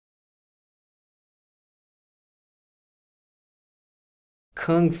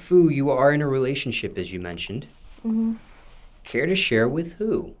Kung Fu, you are in a relationship, as you mentioned. Mm-hmm. Care to share with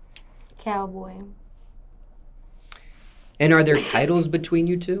who? Calboy. And are there titles between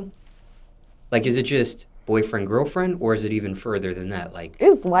you two? Like, is it just boyfriend, girlfriend, or is it even further than that? Like,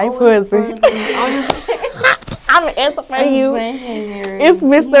 It's wife, husband. I'm an answer for you. It's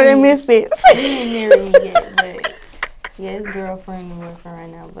Mr. and Mrs. He ain't married me yet, but yeah, it's girlfriend and boyfriend right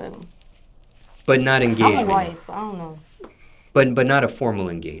now, but not engagement. I'm a wife. I don't know. But not a formal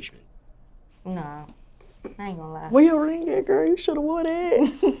engagement. Nah, I ain't gonna lie. Where your ring at, girl? You should have worn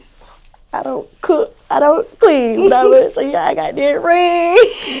it. I don't cook. I don't clean. So yeah, I got that ring.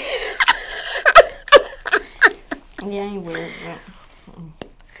 Yeah, I ain't weird.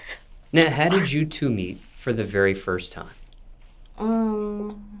 Now, how did you two meet for the very first time?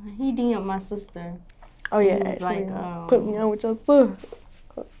 He DM'd my sister. Oh yeah, He was actually, like, put me on with your sister.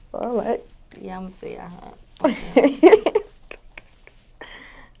 All right. Yeah, I'm gonna tell you how.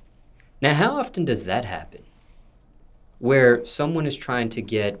 Now, how often does that happen? Where someone is trying to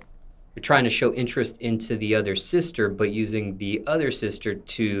show interest into the other sister, but using the other sister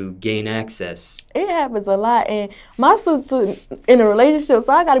to gain access. It happens a lot, and my sister in a relationship,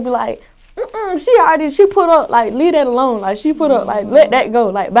 so I gotta be like, she put up, like, leave that alone. Like, she put up, like, let that go,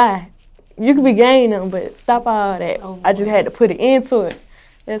 like, bye. You could be gaining them, but stop all that. Oh, I just had to put it into it.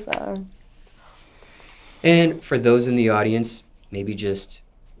 That's all. And for those in the audience, maybe just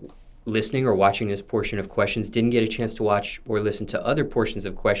listening or watching this portion of questions, didn't get a chance to watch or listen to other portions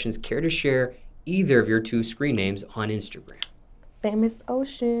of questions, care to share either of your two screen names on Instagram? Famous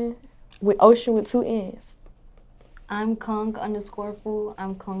Ocean with 2 N's. I'm Kung_Fu.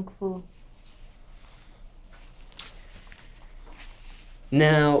 I'm KungFu.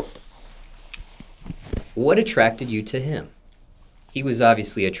 Now, what attracted you to him? He was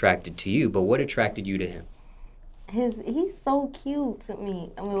obviously attracted to you, but what attracted you to him? He's so cute to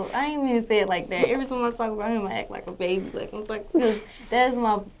me. I mean, I ain't even say it like that. Every time I talk about him, I act like a baby. Like, I'm like, because that's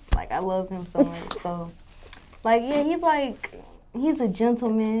my, like, I love him so much. So, like, yeah, he's a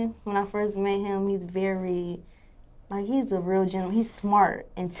gentleman. When I first met him, he's very, like, he's a real gentleman. He's smart,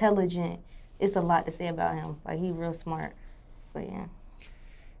 intelligent. It's a lot to say about him. Like, he's real smart. So, yeah.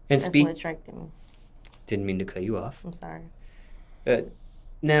 And that's what attracted me. Didn't mean to cut you off. I'm sorry.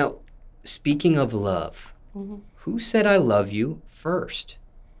 Now, speaking of love, who said I love you first?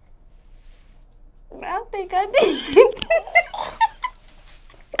 I think I did.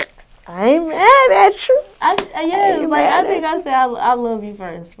 I ain't mad at you. I think I said I love you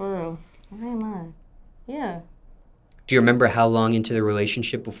first, for real. I ain't lying. Yeah. Do you remember how long into the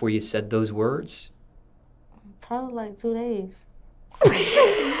relationship before you said those words? Probably like 2 days.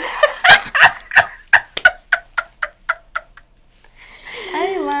 I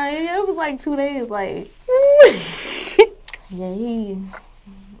ain't lying. It was like 2 days. Like, yeah, he's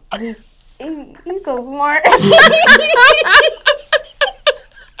so smart. Oh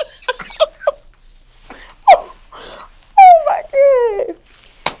my God.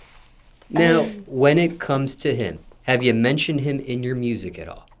 Now, when it comes to him, have you mentioned him in your music at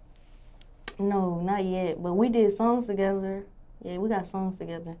all? No, not yet. But we did songs together. Yeah, we got songs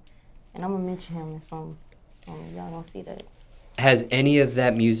together. And I'm going to mention him in some. Y'all don't see that. Has any of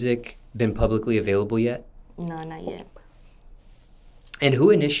that music been publicly available yet? No, not yet. And who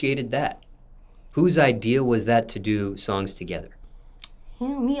initiated that? Whose idea was that to do songs together?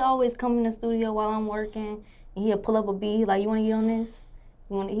 Him. He always come in the studio while I'm working. And he'll pull up a beat. He like, you want to get on this?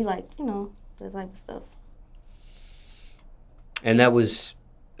 He like, that type of stuff. And that was,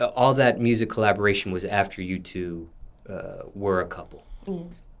 all that music collaboration was after you two were a couple.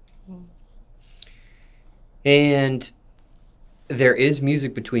 Yes. And there is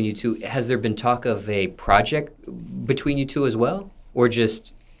music between you two. Has there been talk of a project between you two as well? Or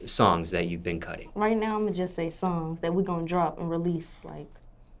just songs that you've been cutting? Right now, I'm going to just say songs that we're going to drop and release like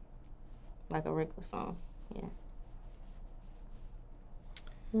a regular song. Yeah.